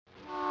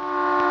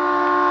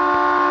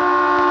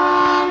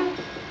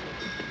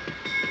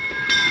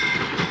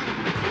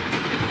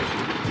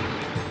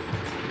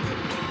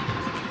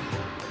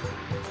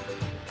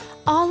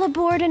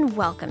and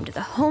welcome to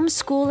the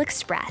Homeschool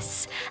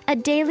Express, a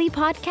daily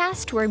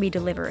podcast where we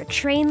deliver a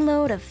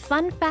trainload of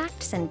fun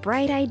facts and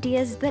bright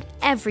ideas that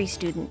every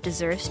student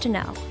deserves to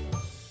know.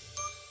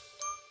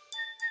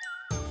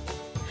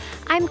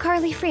 I'm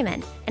Carly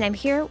Freeman, and I'm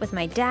here with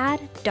my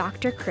dad,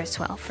 Dr.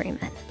 Criswell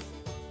Freeman.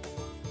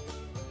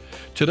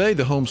 Today,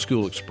 the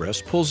Homeschool Express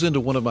pulls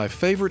into one of my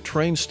favorite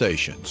train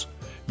stations,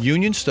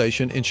 Union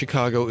Station in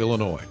Chicago,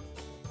 Illinois.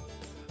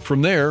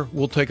 From there,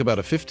 we'll take about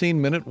a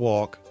 15-minute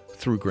walk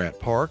through Grant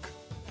Park,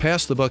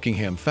 past the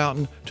Buckingham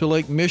Fountain to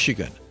Lake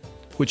Michigan,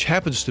 which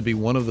happens to be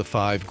one of the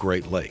 5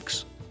 Great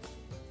Lakes.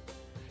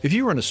 If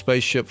you were in a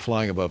spaceship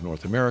flying above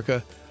North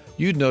America,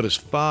 you'd notice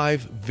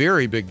 5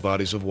 very big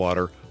bodies of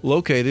water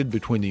located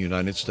between the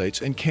United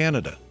States and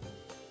Canada.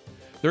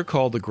 They're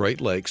called the Great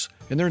Lakes,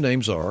 and their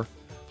names are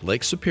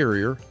Lake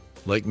Superior,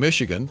 Lake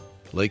Michigan,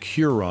 Lake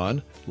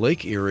Huron,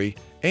 Lake Erie,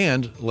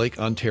 and Lake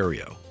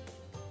Ontario.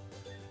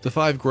 The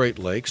 5 Great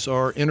Lakes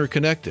are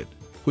interconnected,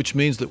 which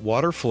means that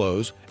water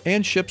flows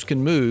and ships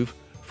can move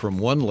from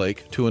one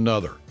lake to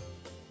another.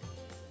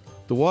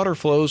 The water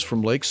flows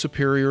from Lake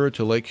Superior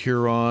to Lake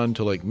Huron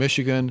to Lake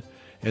Michigan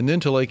and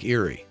then to Lake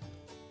Erie.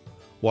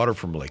 Water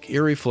from Lake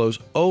Erie flows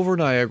over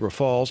Niagara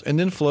Falls and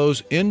then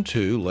flows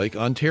into Lake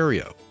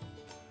Ontario.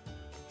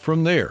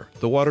 From there,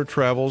 the water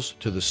travels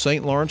to the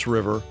St. Lawrence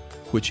River,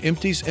 which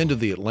empties into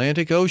the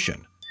Atlantic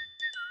Ocean.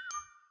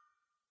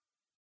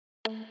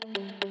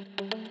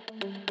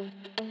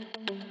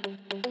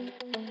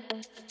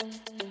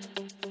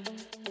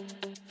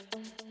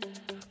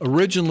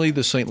 Originally,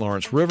 the St.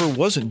 Lawrence River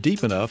wasn't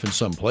deep enough in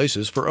some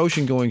places for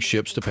ocean-going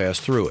ships to pass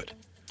through it.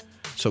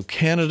 So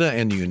Canada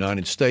and the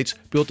United States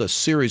built a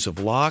series of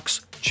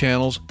locks,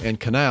 channels, and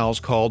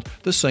canals called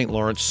the St.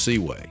 Lawrence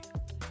Seaway.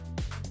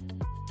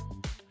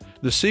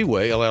 The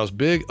Seaway allows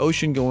big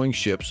ocean-going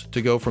ships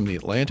to go from the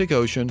Atlantic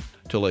Ocean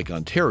to Lake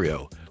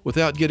Ontario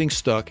without getting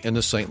stuck in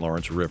the St.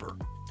 Lawrence River.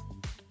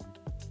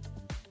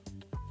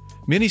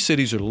 Many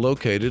cities are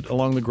located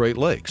along the Great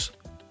Lakes.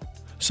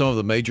 Some of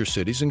the major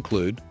cities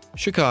include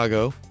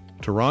Chicago,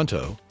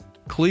 Toronto,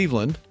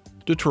 Cleveland,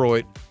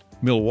 Detroit,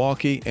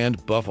 Milwaukee,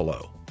 and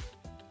Buffalo.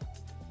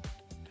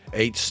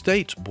 8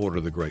 states border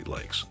the Great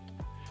Lakes.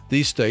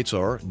 These states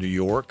are New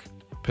York,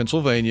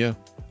 Pennsylvania,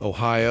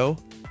 Ohio,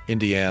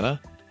 Indiana,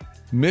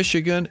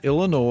 Michigan,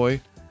 Illinois,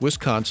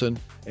 Wisconsin,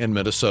 and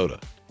Minnesota.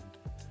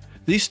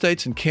 These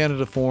states in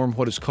Canada form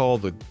what is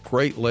called the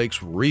Great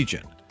Lakes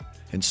region,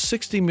 and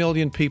 60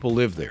 million people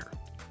live there.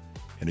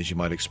 And as you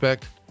might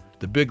expect,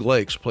 the big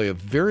lakes play a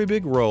very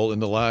big role in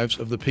the lives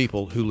of the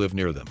people who live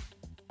near them.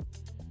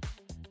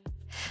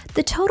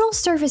 The total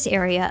surface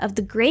area of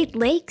the Great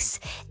Lakes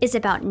is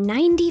about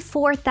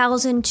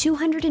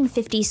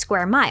 94,250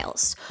 square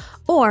miles,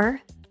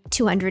 or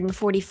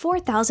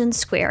 244,000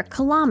 square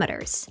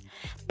kilometers.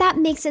 That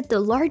makes it the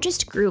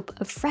largest group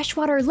of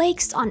freshwater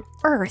lakes on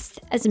Earth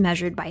as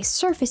measured by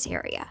surface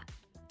area.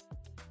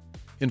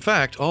 In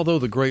fact, although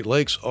the Great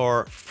Lakes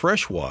are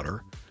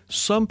freshwater,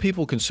 some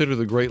people consider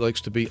the Great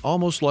Lakes to be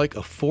almost like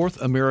a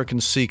 4th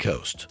American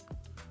seacoast.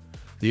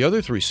 The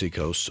other 3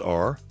 seacoasts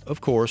are,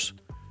 of course,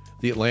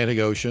 the Atlantic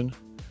Ocean,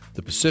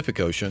 the Pacific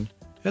Ocean,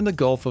 and the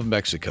Gulf of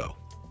Mexico.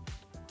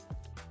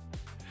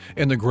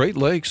 And the Great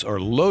Lakes are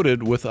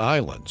loaded with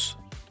islands.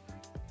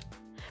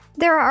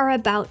 There are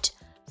about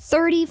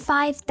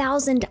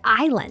 35,000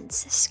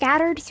 islands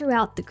scattered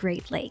throughout the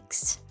Great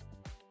Lakes.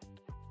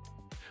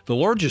 The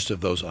largest of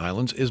those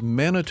islands is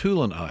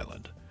Manitoulin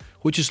Island,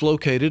 which is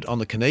located on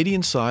the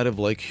Canadian side of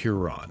Lake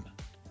Huron.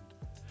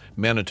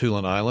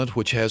 Manitoulin Island,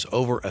 which has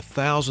over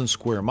 1,000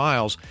 square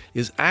miles,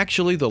 is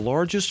actually the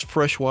largest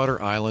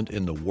freshwater island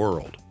in the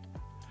world.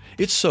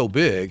 It's so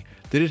big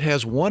that it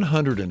has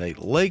 108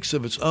 lakes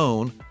of its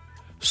own,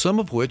 some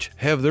of which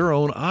have their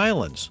own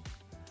islands,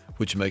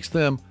 which makes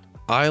them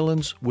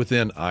islands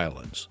within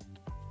islands.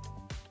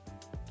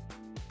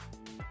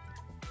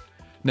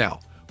 Now,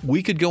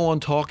 we could go on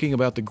talking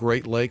about the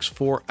Great Lakes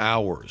for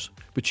hours,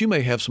 but you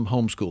may have some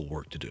homeschool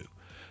work to do.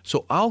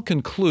 So I'll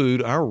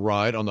conclude our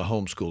ride on the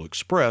Homeschool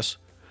Express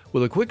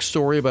with a quick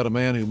story about a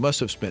man who must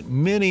have spent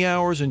many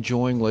hours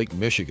enjoying Lake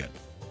Michigan.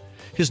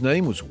 His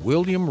name was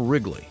William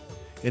Wrigley,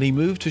 and he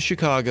moved to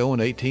Chicago in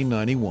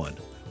 1891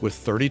 with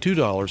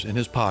 $32 in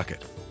his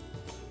pocket.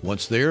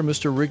 Once there,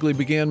 Mr. Wrigley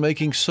began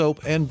making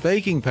soap and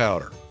baking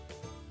powder.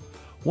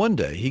 One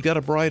day, he got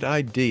a bright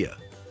idea,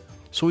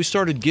 so he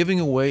started giving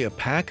away a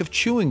pack of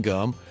chewing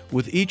gum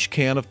with each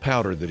can of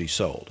powder that he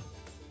sold.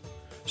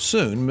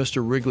 Soon,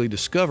 Mr. Wrigley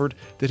discovered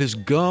that his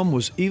gum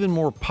was even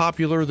more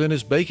popular than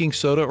his baking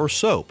soda or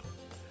soap.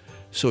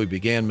 So he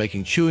began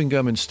making chewing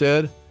gum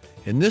instead,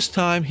 and this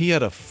time he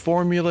had a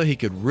formula he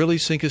could really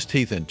sink his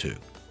teeth into.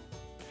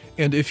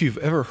 And if you've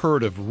ever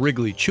heard of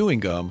Wrigley chewing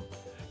gum,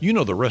 you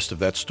know the rest of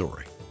that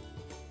story.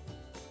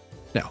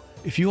 Now,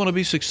 if you want to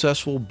be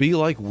successful, be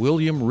like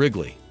William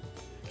Wrigley.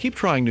 Keep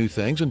trying new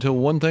things until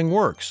one thing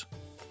works.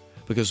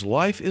 Because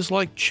life is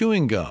like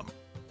chewing gum.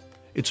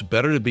 It's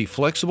better to be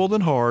flexible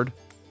than hard,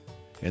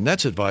 and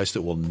that's advice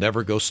that will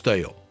never go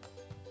stale.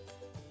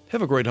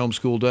 Have a great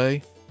homeschool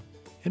day,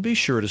 and be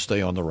sure to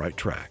stay on the right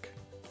track.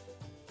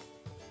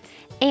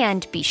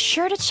 And be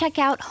sure to check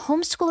out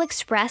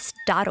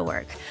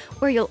homeschoolexpress.org,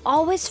 where you'll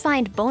always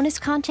find bonus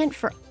content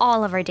for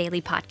all of our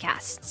daily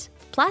podcasts.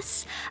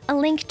 Plus, a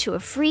link to a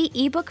free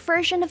ebook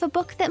version of a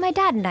book that my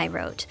dad and I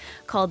wrote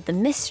called The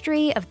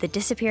Mystery of the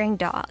Disappearing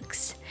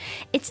Dogs.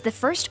 It's the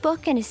first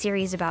book in a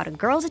series about a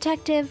girl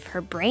detective,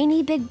 her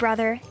brainy big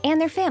brother, and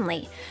their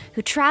family,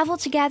 who travel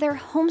together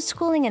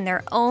homeschooling in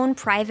their own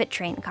private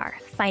train car,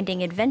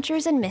 finding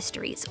adventures and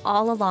mysteries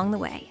all along the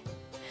way.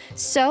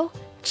 So,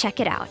 check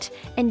it out,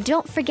 and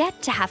don't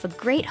forget to have a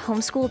great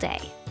homeschool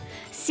day.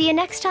 See you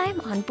next time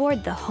on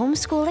board the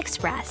Homeschool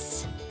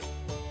Express.